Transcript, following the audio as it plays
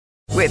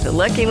With the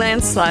Lucky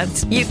Land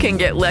Slots, you can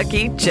get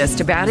lucky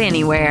just about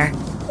anywhere.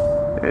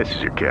 This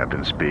is your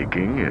captain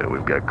speaking.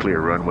 We've got clear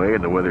runway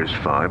and the weather's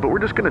fine, but we're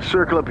just going to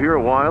circle up here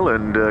a while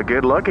and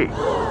get lucky.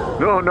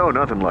 No,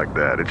 nothing like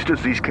that. It's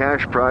just these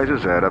cash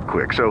prizes add up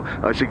quick. So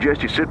I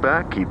suggest you sit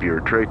back, keep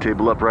your tray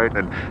table upright,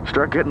 and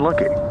start getting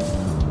lucky.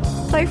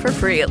 Play for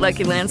free at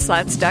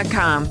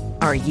LuckyLandSlots.com.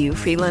 Are you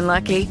feeling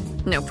lucky?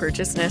 No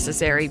purchase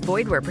necessary.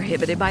 Void where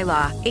prohibited by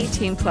law.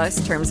 18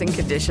 plus terms and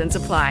conditions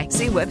apply.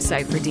 See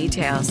website for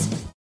details.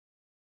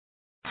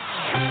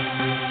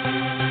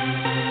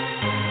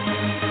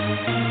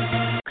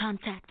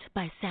 Contact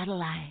by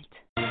satellite.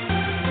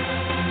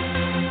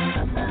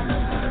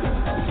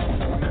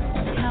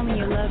 Tell me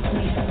you love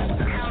me.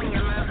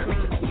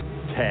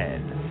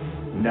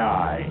 10,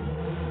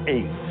 9,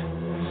 8,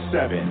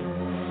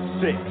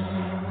 7, 6,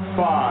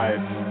 5,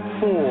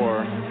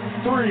 4,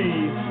 3,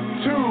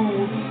 2,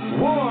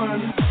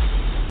 1.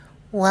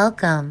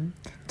 Welcome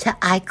to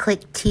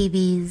iClick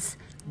TV's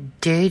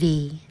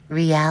Dirty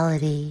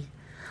Reality.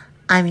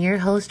 I'm your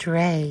host,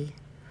 Ray.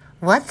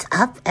 What's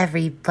up,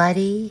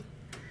 everybody?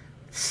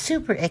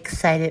 Super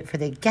excited for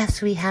the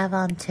guests we have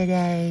on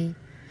today.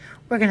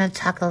 We're going to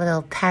talk a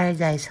little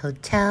Paradise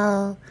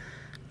Hotel,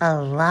 a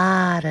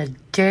lot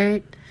of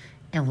dirt,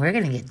 and we're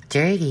going to get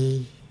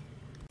dirty.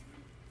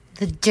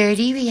 The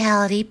Dirty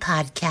Reality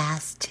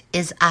Podcast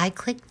is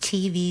iClick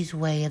TV's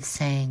way of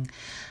saying,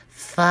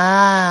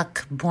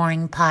 fuck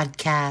boring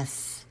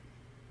podcasts.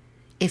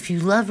 If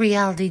you love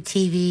reality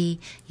TV,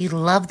 you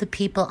love the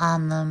people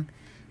on them,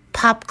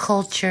 pop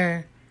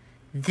culture,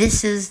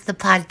 this is the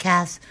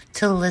podcast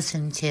to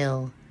listen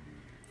to.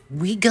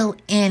 We go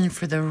in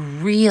for the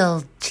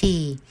real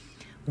tea.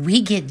 We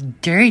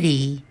get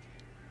dirty,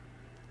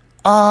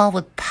 all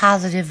with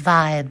positive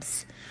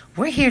vibes.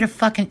 We're here to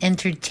fucking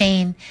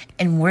entertain,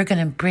 and we're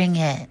gonna bring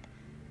it.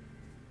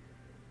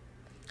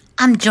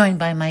 I'm joined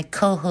by my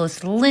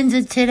co-host,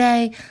 Linda,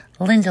 today.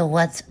 Linda,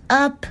 what's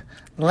up?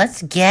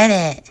 Let's get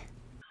it.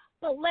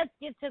 So let's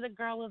get to the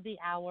girl of the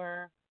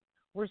hour.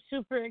 We're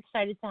super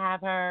excited to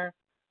have her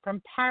from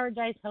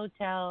Paradise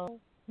Hotel.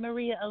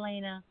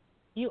 Mariaelena,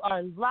 you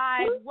are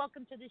live.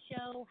 Welcome to the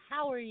show.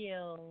 How are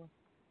you?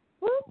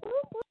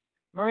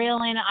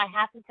 Mariaelena, I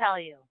have to tell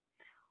you,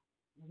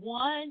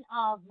 one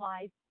of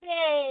my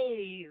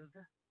fave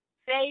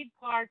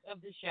parts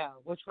of the show,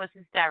 which was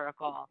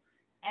hysterical.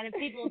 And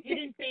if you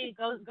didn't see it,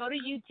 go to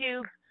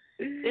YouTube.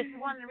 This is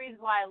one of the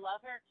reasons why I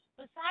love her.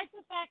 Besides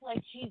the fact,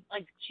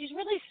 she's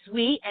really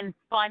sweet and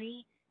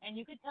funny, and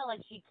you could tell,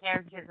 she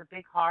cares. She has a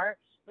big heart,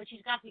 but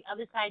she's got the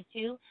other side,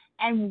 too.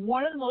 And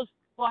one of the most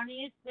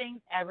funniest things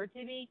ever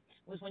to me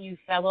was when you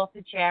fell off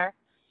the chair.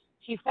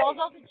 She falls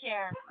off the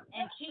chair,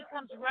 and she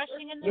comes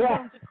rushing in the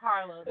room to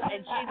Carlos,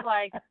 and she's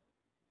like,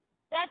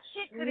 that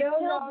shit could have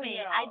killed me.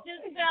 I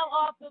just fell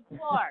off the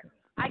floor.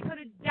 I could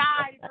have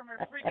died from her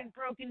freaking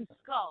broken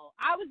skull.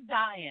 I was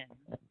dying.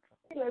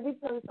 Let me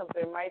tell you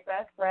something. My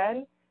best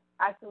friend,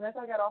 as soon as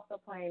I got off the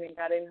plane and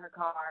got in her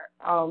car,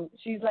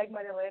 she's like,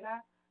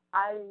 Mariaelena,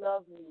 I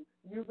love you.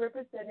 You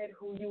represented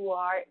who you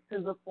are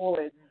to the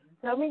fullest.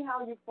 Tell me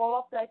how you fall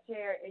off that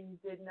chair and you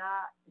did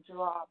not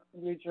drop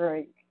your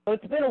drink. So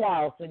it's been a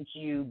while since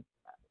you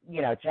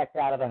checked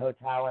out of the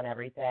hotel and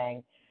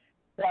everything.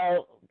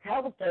 So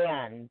tell the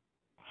fans,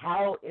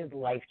 how is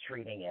life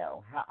treating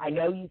you? I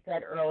know you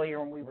said earlier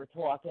when we were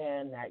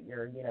talking that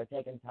you're,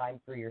 taking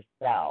time for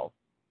yourself.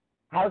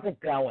 How's it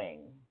going?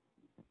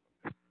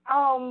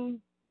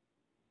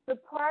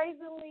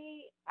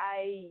 Surprisingly,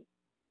 I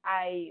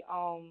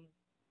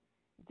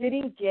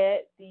didn't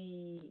get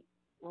the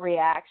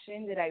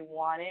reaction that I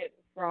wanted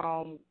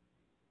from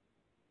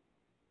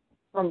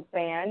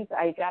fans.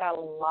 I got a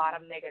lot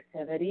of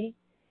negativity.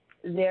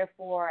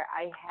 Therefore,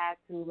 I had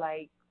to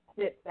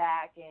sit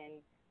back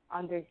and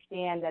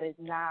understand that it's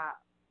not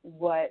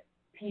what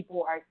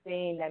people are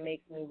saying that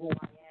makes me who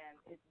I am.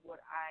 It's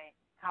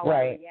how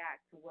I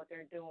react to what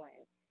they're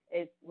doing.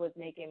 It's what's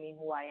making me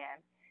who I am.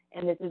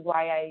 And this is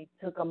why I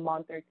took a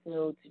month or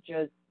two to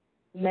just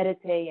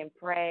meditate and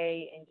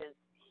pray and just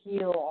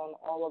heal on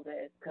all of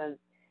this, because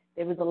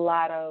there was a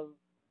lot of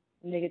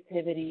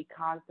negativity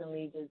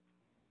constantly, just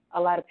a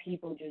lot of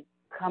people just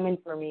coming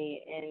for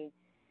me. And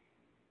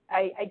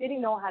I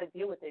didn't know how to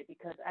deal with it,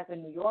 because as a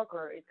New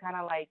Yorker, it's kind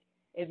of like,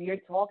 if you're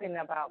talking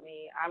about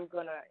me, I'm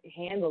going to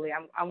handle it.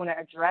 I'm going to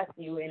address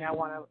you, and I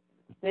want to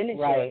finish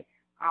it.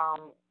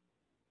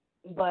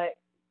 But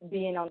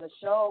being on the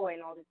show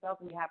and all this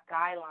stuff, we have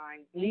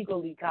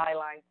legally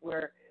guidelines,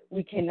 where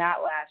we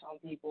cannot lash on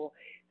people.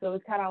 So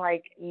it's kind of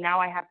like,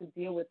 now I have to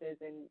deal with this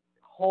and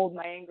hold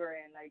my anger,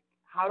 and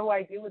how do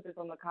I deal with this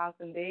on the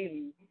constant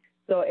daily?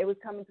 So it was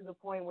coming to the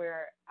point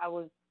where I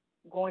was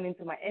going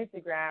into my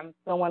Instagram,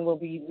 someone will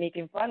be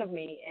making fun of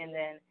me, and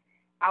then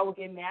I would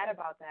get mad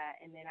about that,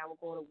 and then I would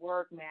go to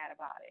work mad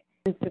about it.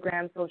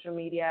 Instagram, social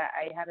media,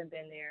 I haven't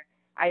been there.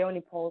 I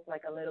only post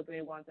a little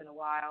bit once in a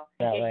while.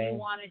 If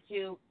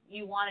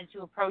you wanted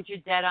to approach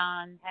it head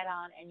on,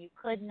 and you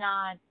could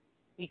not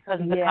because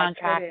of the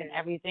contract and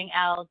everything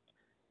else.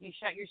 You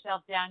shut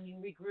yourself down. You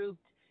regrouped.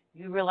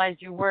 You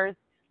realized your worth.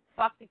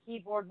 Fuck the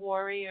Keyboard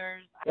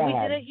Warriors. Go We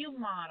ahead. did a You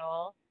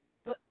model.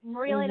 But,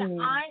 Mariaelena,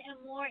 I am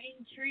more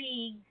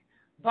intrigued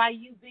by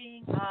you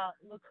being a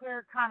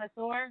liqueur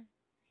connoisseur.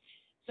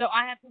 So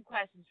I have some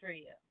questions for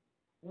you.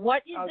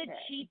 What is the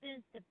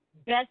cheapest,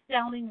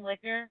 best-selling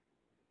liquor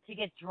to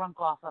get drunk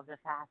off of the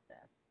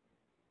fastest?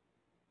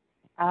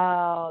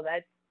 Oh,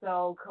 that's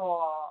so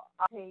cool.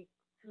 I'll take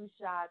 2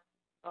 shots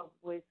of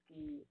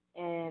whiskey,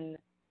 and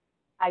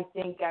I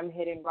think I'm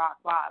hitting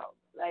rock bottom.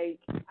 Like,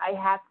 I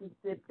have to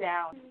sit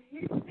down.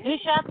 2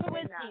 shots of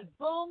whiskey,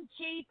 boom,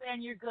 cheap,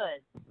 and you're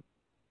good.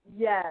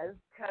 Yes,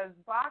 because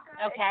vodka,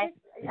 okay. I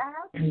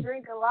have to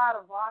drink a lot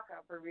of vodka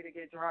for me to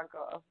get drunk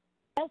off.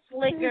 Best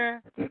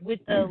liquor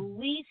with the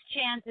least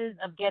chances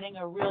of getting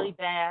a really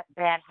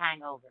bad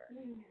hangover.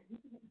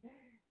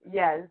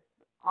 Yes.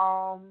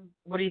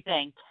 What do you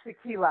think?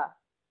 Tequila.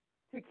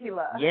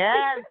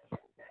 Yes.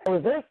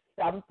 Was there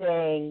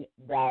something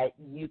that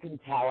you can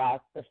tell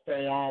us, the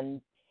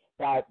fans,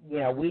 that, you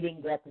know, we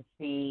didn't get to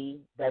see,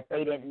 that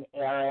they didn't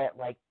air it,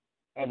 like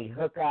any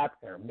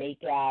hookups or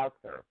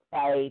makeouts or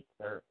fights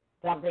or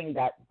something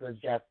that was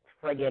just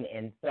friggin'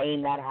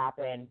 insane that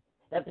happened,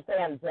 that the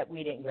fans that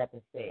we didn't get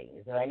to see?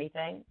 Is there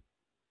anything?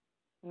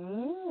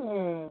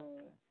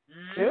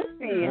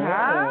 Juicy,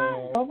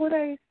 huh? What would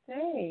I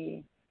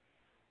say?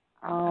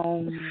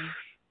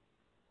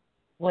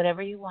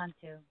 Whatever you want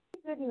to.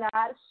 Did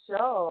not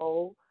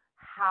show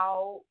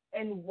how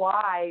and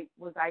why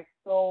was I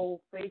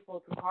so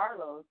faithful to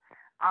Carlos.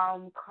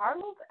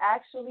 Carlos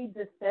actually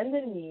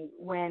defended me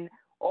when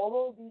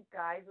all of these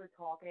guys were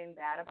talking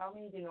bad about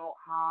me, you know,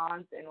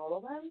 Hans and all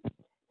of them.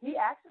 He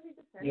actually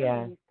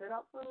defended me. He stood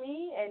up for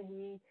me, and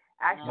he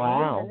actually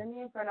defended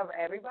me in front of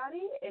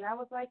everybody. And I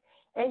was like,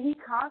 and he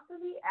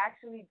constantly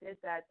actually did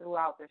that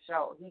throughout the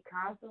show. He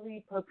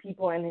constantly put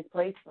people in their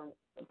place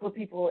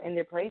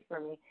for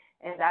me.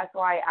 And that's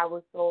why I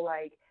was so,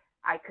 like,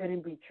 I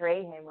couldn't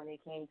betray him when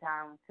it came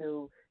time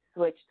to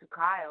switch to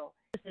Kyle.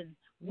 Listen,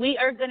 we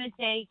are going to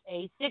take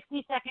a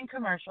 60-second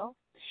commercial,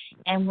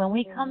 and when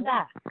we come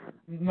back,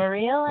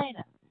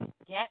 Mariaelena,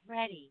 get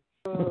ready.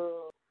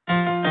 You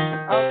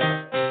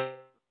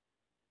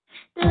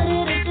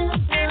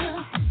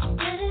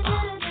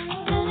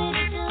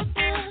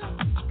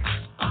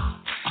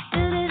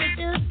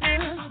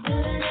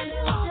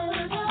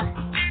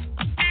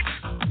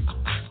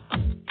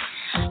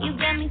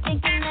got me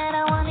thinking that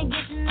I wanna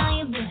get to know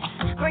you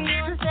better. Bring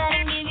you inside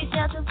and give you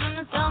shelter from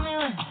the stormy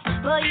weather.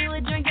 While you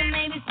were drinking,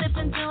 maybe slip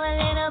into a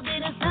little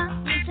bit of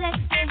something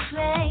sexy,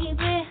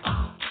 baby.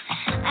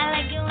 I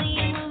like it when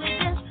you move it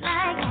just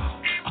like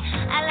that.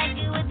 I like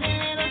it with a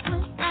little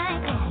twist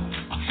like that.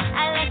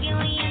 I like it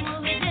when you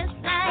move it just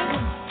like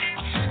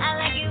that. I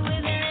like it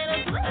with a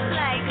little twist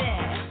like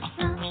that.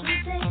 Something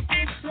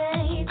sexy,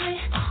 baby.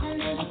 A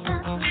little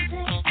something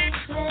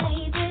sexy,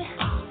 baby.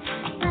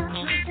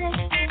 Something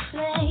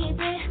sexy,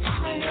 baby.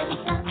 A little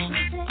something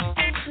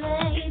sexy,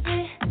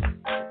 baby.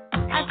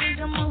 I think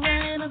I'll move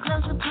a little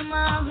closer, put my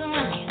arms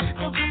around you.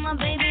 So come on,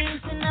 baby,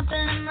 listen up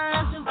and let my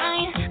love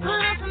surround you. Put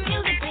on some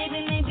music,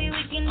 baby, maybe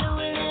we can do a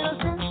little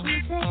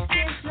something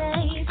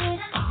sexy, baby.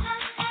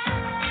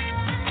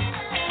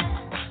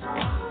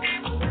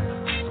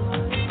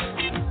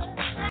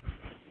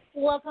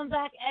 Welcome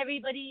back,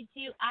 everybody,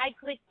 to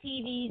iClick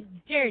TV's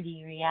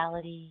Dirty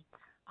Reality.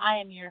 I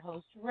am your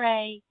host,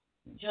 Ray,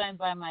 joined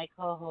by my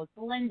co-host,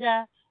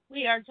 Linda.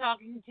 We are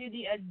talking to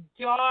the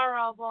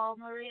adorable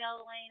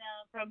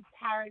Mariaelena from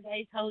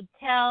Paradise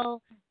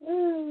Hotel.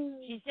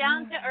 She's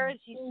down to earth,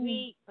 she's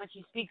sweet, but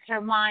she speaks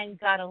her mind.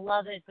 Gotta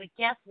love it. But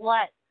guess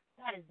what?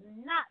 That is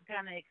not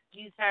gonna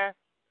excuse her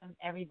from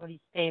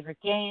everybody's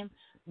favorite game.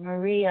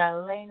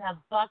 Mariaelena,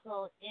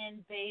 buckle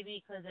in,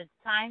 baby, because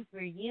it's time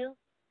for you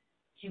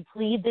to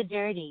plead the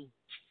dirty.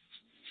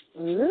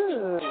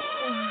 Ooh.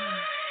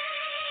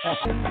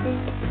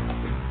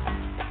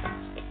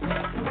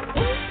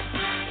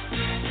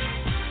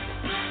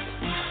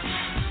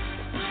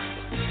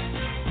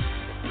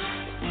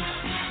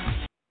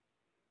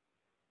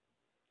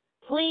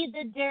 Plead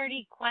the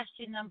dirty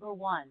question number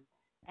 1.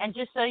 And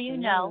just so you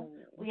know,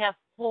 we have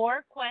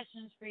 4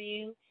 questions for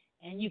you,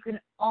 and you can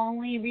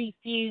only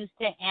refuse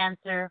to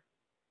answer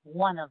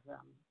one of them.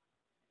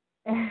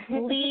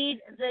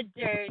 Plead the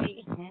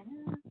dirty.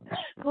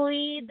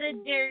 Plead the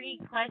dirty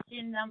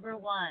question number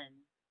 1.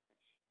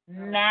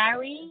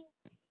 Marry,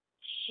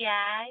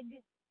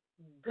 shag,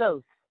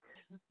 ghost.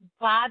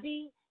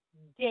 Bobby,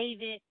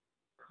 David,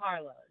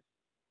 Carlos.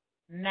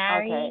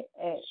 Marry,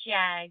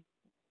 shag,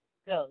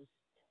 ghost.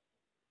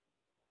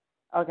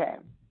 Okay.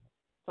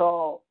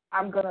 So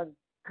I'm going to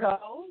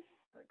ghost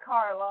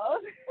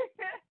Carlos.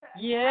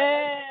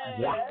 Yeah.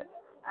 I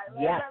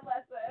learned that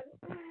lesson.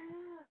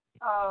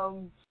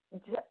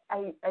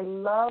 I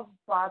love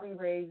Bobby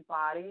Ray's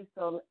body,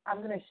 so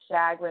I'm going to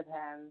shag with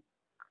him.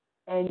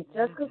 And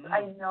just because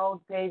I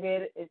know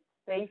David is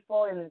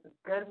faithful and is a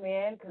good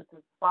man because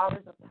his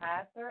father's a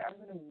pastor, I'm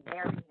going to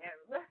marry him.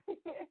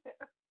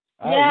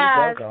 Oh,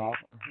 you go, girl.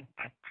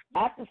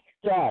 At the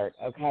start,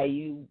 okay,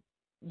 you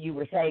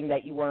were saying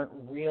that you weren't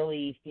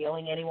really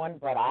feeling anyone,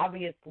 but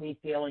obviously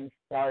feelings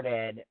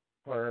started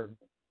for,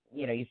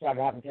 you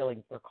started having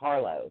feelings for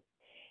Carlos.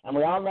 And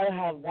we all know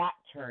how that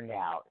turned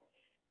out.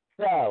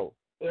 So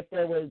if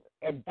there was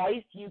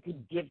advice you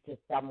could give to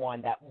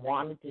someone that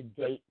wanted to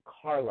date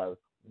Carlos,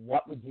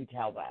 what would you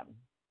tell them?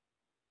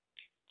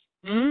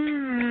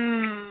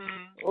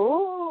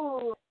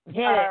 Ooh.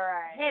 Hit All it.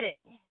 right. Hit it.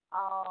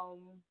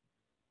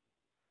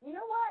 You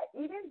know what?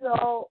 Even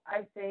though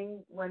I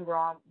think went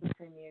wrong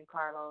between me and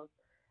Carlos,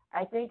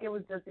 I think it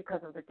was just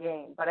because of the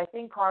game. But I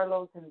think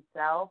Carlos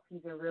himself,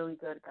 he's a really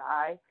good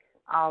guy.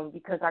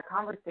 Because our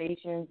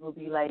conversations will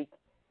be like,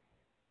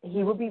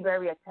 he would be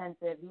very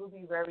attentive. He would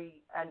be a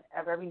very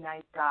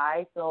nice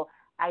guy. So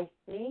I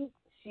think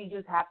she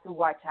just has to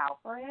watch out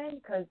for him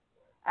because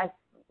as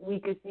we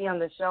could see on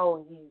the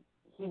show,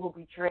 he will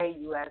betray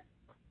you as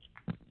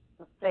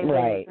the same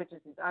way he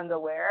switches his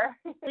underwear.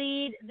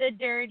 Lead the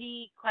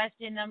dirty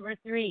question number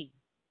 3.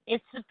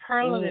 It's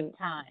superlative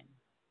time.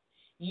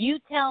 You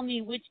tell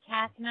me which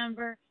cast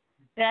member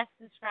best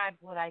describes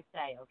what I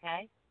say,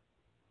 okay?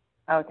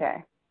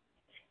 Okay.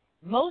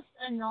 Most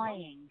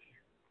annoying.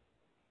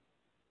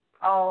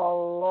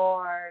 Oh,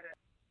 Lord.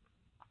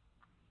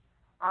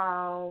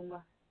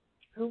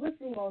 Who would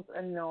be most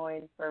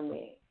annoying for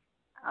me?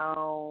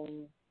 I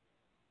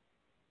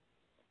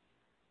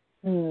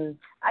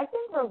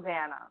think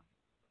Rosanna.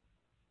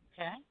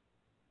 Okay.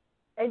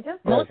 And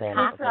just Most she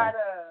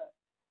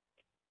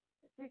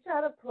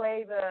try to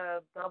play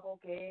the double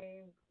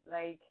game,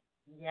 like,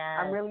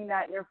 I'm really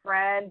not your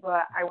friend,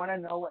 but I want to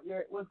know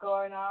what's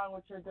going on,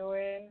 what you're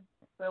doing.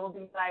 So it will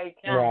be like,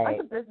 I'm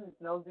a business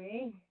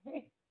nosy.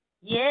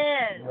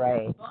 Yes.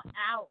 Right. Go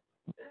out.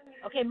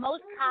 Okay,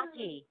 most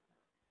cocky.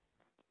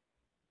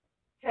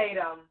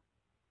 Tatum.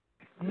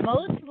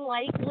 Most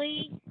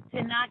likely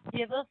to not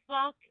give a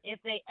fuck if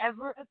they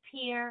ever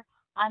appear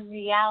on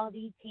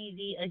reality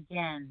TV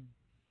again.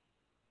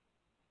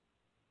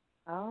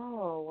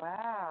 Oh,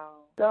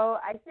 wow. So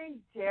I think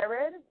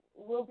Jared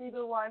will be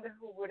the one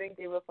who wouldn't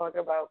give a fuck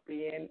about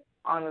being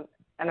on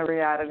a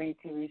reality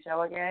TV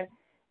show again,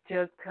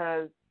 just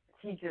because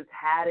he just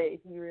had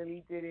it. He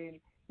really didn't.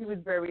 He was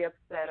very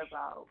upset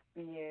about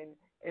being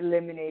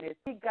eliminated.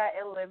 He got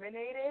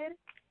eliminated,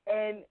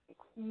 and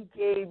he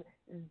gave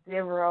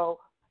zero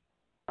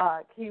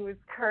fuck. He was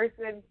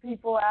cursing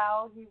people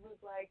out. He was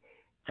like,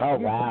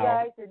 you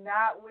guys did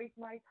not waste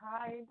my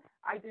time.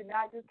 I did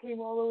not just came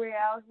all the way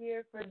out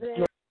here for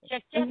this.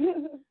 Check.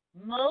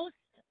 Most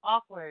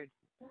awkward.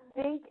 I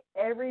think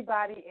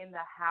everybody in the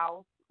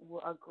house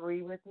will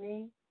agree with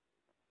me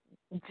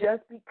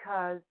just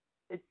because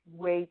it's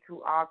way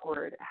too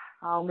awkward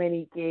how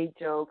many gay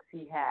jokes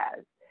he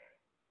has.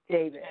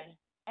 David. Okay.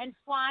 And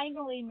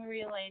finally,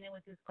 Mariaelena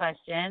with this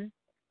question.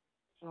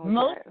 Okay.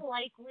 Most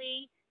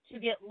likely to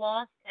get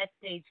lost at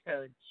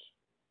Stagecoach.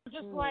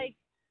 Just like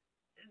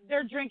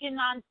they're drinking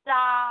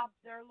nonstop,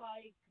 they're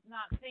like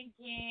not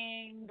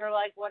thinking, they're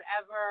like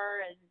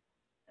whatever, and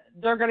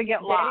they're going to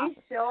get lost.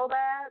 They show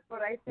that,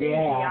 but I think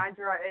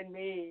Deandra and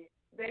me,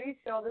 they didn't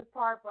show this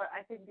part, but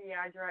I think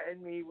Deandra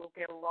and me will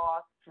get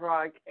lost,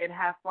 drunk, and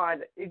have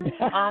fun.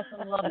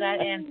 Awesome. Love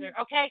that answer.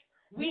 Okay,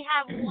 we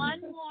have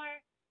one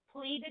more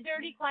Plead the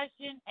Dirty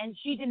question, and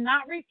she did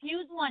not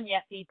refuse one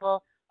yet,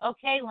 people.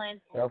 Okay, Lynn,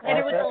 hit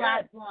her with the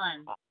last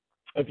one.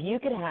 If you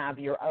could have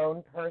your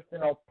own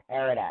personal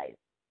paradise,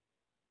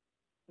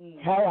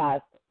 tell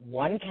us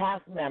one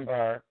cast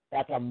member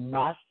that's a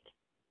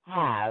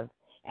must-have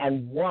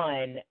and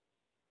one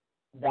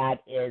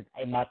that is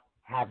a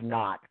must-have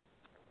not.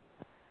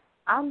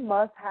 I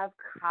must have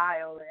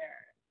Kyle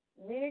there.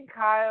 Me and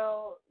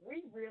Kyle,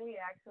 we really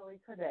actually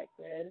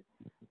connected.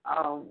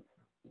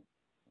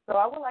 So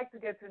I would like to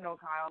get to know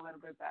Kyle a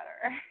little bit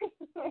better.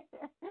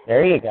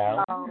 There you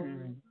go. I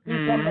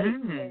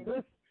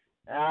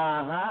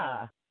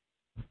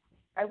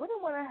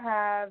wouldn't want to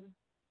have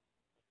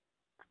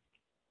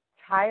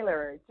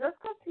Tyler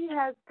just because he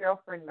has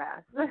girlfriend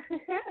mass.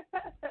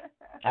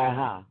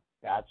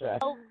 Gotcha.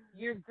 So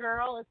your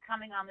girl is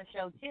coming on the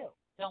show too.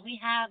 Don't we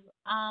have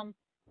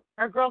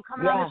our girl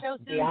coming on the show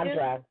soon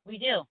Deandra. too? We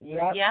do.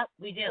 Yep,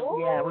 we do. Ooh.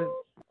 Yeah,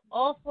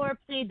 all 4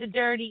 Plead the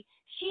Dirty.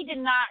 She did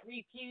not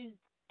refuse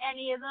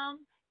any of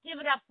them. Give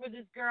it up for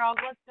this girl.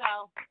 Let's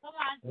go. Come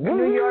on.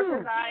 New York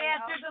is She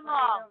answered them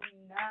all.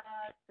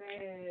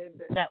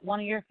 That one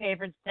of your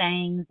favorite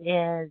sayings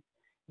is,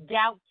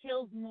 doubt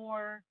kills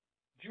more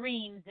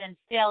dreams than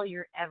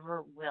failure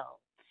ever will.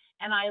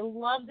 And I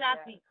love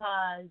that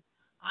because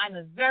I'm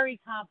a very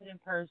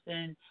confident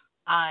person.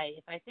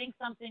 If I think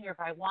something or if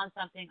I want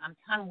something, I'm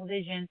tunnel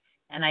vision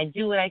and I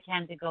do what I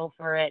can to go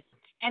for it.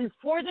 And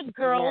for the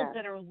girls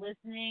that are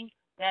listening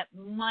that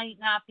might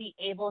not be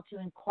able to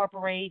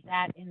incorporate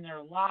that in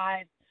their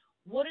lives,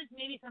 what is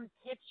maybe some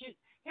tips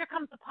here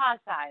comes the pause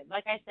side.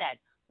 Like I said,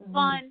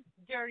 fun,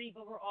 dirty,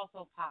 but we're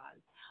also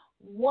pause.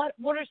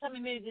 What are some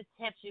of maybe the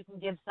tips you can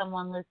give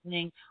someone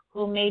listening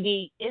who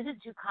maybe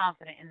isn't too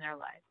confident in their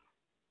life?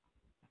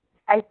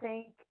 I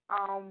think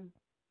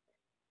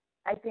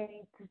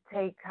to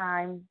take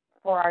time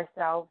for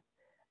ourselves,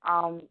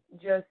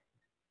 just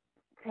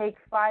take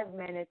 5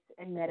 minutes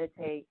and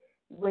meditate.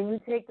 When you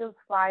take those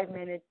 5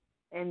 minutes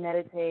and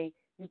meditate,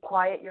 you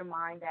quiet your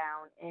mind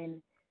down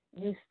and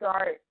you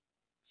start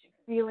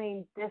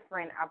feeling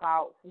different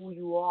about who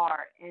you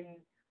are. And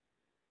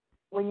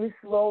when you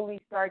slowly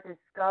start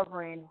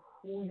discovering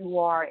who you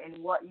are and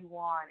what you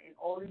want and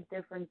all these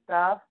different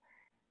stuff,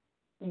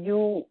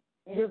 you're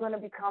going to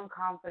become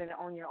confident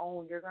on your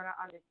own. You're going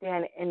to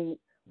understand. And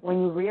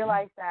when you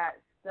realize that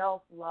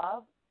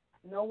self-love,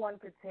 no one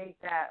could take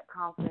that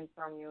confidence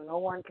from you. No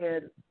one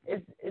could.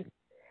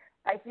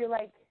 I feel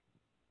like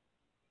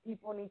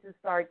people need to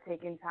start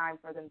taking time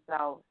for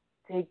themselves.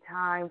 Take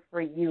time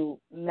for you.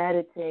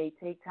 Meditate.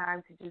 Take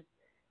time to just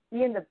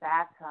be in the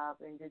bathtub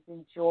and just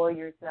enjoy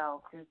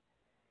yourself. Just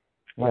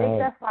take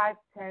that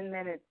 5-10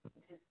 minutes.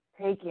 Just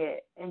take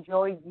it.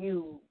 Enjoy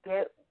you.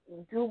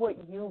 Do what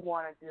you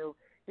want to do.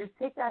 Just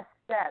take that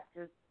step.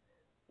 Just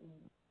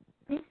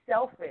be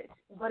selfish,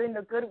 but in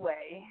a good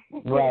way.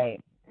 Right.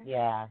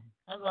 Yeah.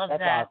 I love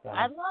That's that. awesome.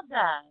 I love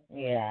that.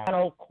 Yeah.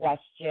 Final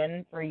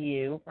question for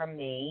you from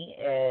me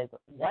is,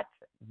 what's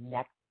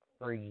next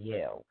for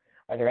you?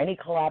 Are there any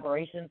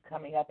collaborations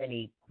coming up?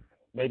 Any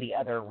maybe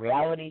other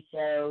reality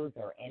shows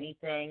or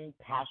anything,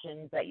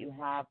 passions that you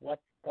have?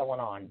 What's going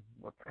on?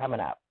 What's coming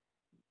up?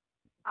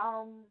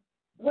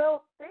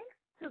 Well, thanks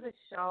to the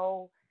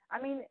show, I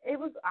mean, it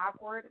was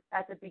awkward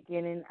at the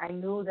beginning. I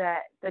knew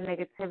that the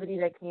negativity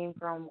that came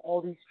from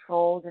all these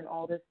trolls and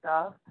all this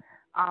stuff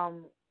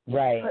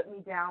Right. put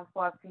me down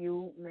for a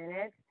few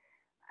minutes.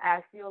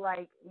 I feel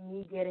like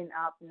me getting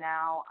up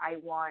now, I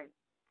want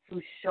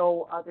to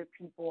show other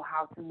people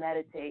how to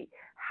meditate,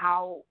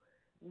 how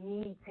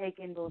me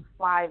taking those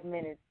 5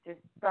 minutes,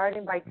 just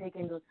starting by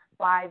taking those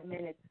 5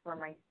 minutes for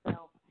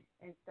myself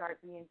and start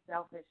being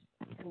selfish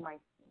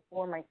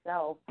for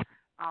myself.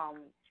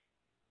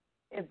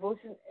 It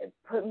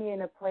put me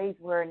in a place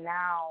where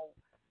now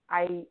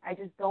I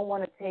just don't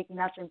want to take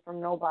nothing from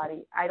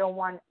nobody. I don't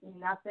want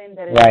nothing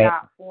that is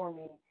not for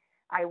me.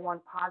 I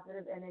want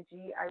positive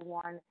energy. I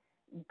want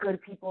good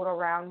people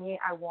around me.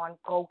 I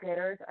want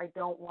go-getters. I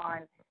don't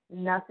want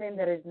nothing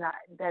that is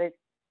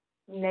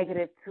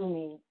negative to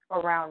me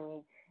around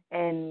me.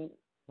 And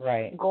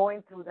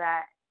going through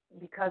that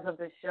because of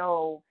the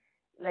show,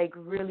 like,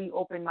 really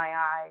opened my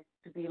eyes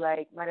to be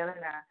like,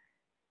 Mariaelena,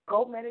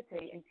 go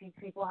meditate and teach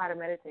people how to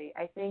meditate.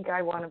 I think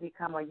I want to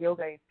become a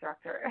yoga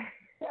instructor.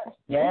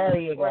 There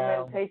you go. Or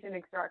a meditation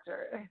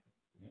instructor.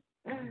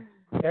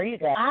 There you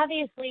go.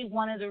 Obviously,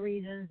 one of the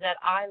reasons that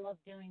I love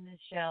doing this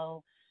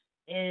show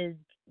is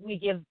we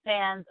give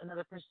fans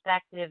another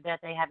perspective that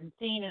they haven't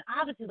seen. And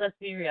obviously, let's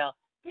be real,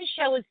 this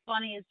show is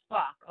funny as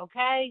fuck,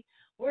 okay?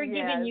 We're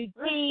giving you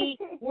tea.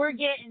 We're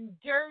getting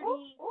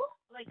dirty.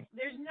 Like,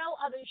 there's no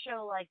other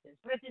show like this.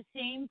 But at the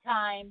same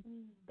time,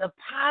 the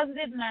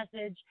positive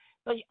message,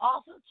 but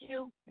also,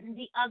 too,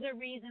 the other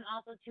reason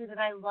also, too, that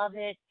I love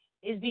it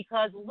is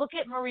because look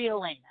at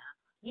Mariaelena.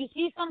 You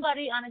see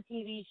somebody on a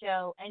TV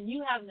show, and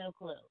you have no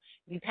clue.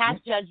 You pass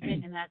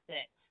judgment, and that's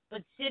it.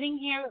 But sitting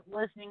here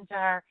listening to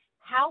her,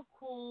 how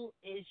cool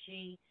is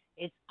she?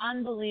 It's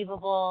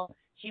unbelievable.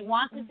 She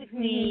wants to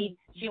succeed.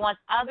 She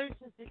wants others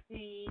to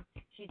succeed.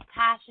 She's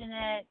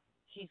passionate.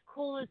 She's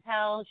cool as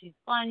hell. She's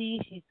funny.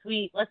 She's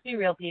sweet. Let's be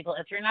real, people.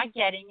 If you're not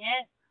getting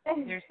it,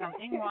 there's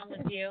something wrong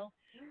with you.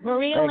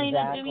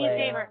 Mariaelena, do me a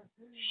favor.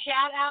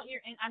 Shout out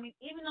your, I mean,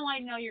 even though I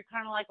know you're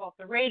kind of like off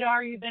the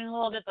radar, you've been a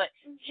little bit, but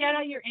shout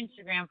out your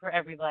Instagram for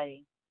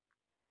everybody.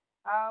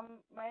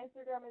 My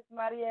Instagram is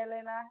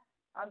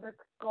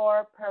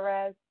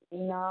Mariaelena_Perez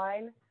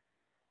 9.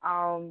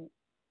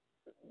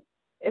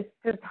 It's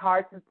just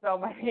hard to spell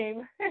my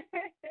name.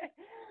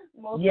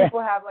 Most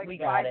people have like 5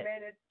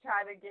 minutes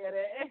trying to get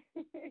it.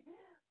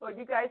 But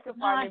you guys can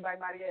find me by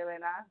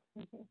Mariaelena.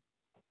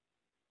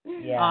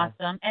 Yeah.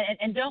 Awesome.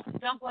 And don't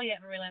go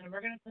yet, Mariaelena.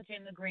 We're going to put you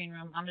in the green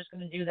room. I'm just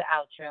going to do the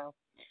outro.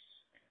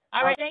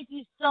 All right. Thank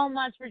you so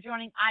much for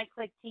joining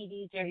iClick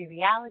TV's Dirty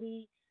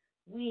Reality.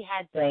 We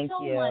had so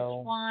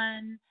much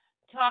fun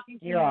talking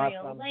to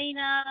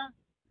Mariaelena.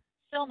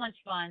 So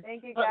much fun.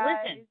 Thank you, but guys.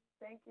 Listen,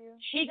 thank you.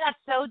 She got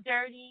so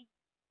dirty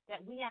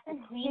that we have to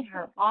clean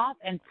her off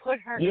and put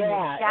her in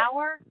the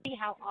shower. See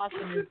how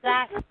awesome is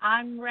that?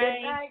 I'm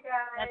Ray. Good night, guys.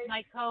 That's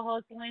my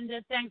co-host,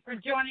 Linda. Thanks for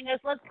joining us.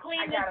 Let's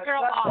clean this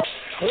girl off.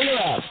 Clean it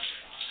up.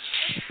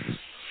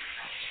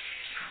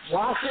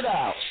 Wash it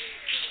out.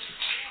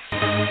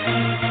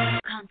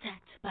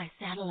 Contact by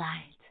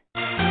satellite.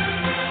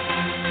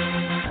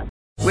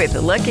 With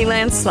the Lucky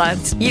Land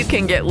Slots, you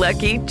can get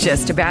lucky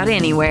just about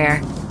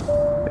anywhere.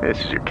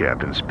 This is your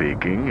captain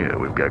speaking.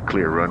 We've got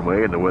clear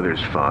runway and the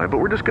weather's fine, but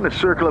we're just going to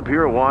circle up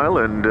here a while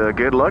and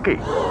get lucky.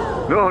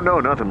 No,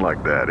 nothing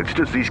like that. It's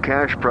just these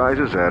cash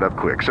prizes add up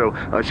quick. So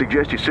I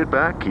suggest you sit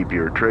back, keep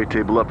your tray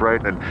table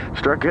upright, and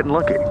start getting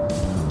lucky.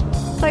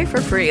 Play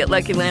for free at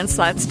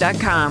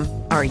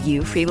LuckyLandSlots.com. Are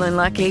you feeling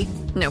lucky?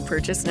 No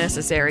purchase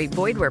necessary.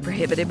 Void where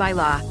prohibited by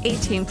law.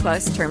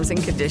 18+ terms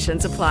and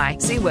conditions apply.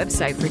 See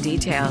website for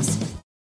details.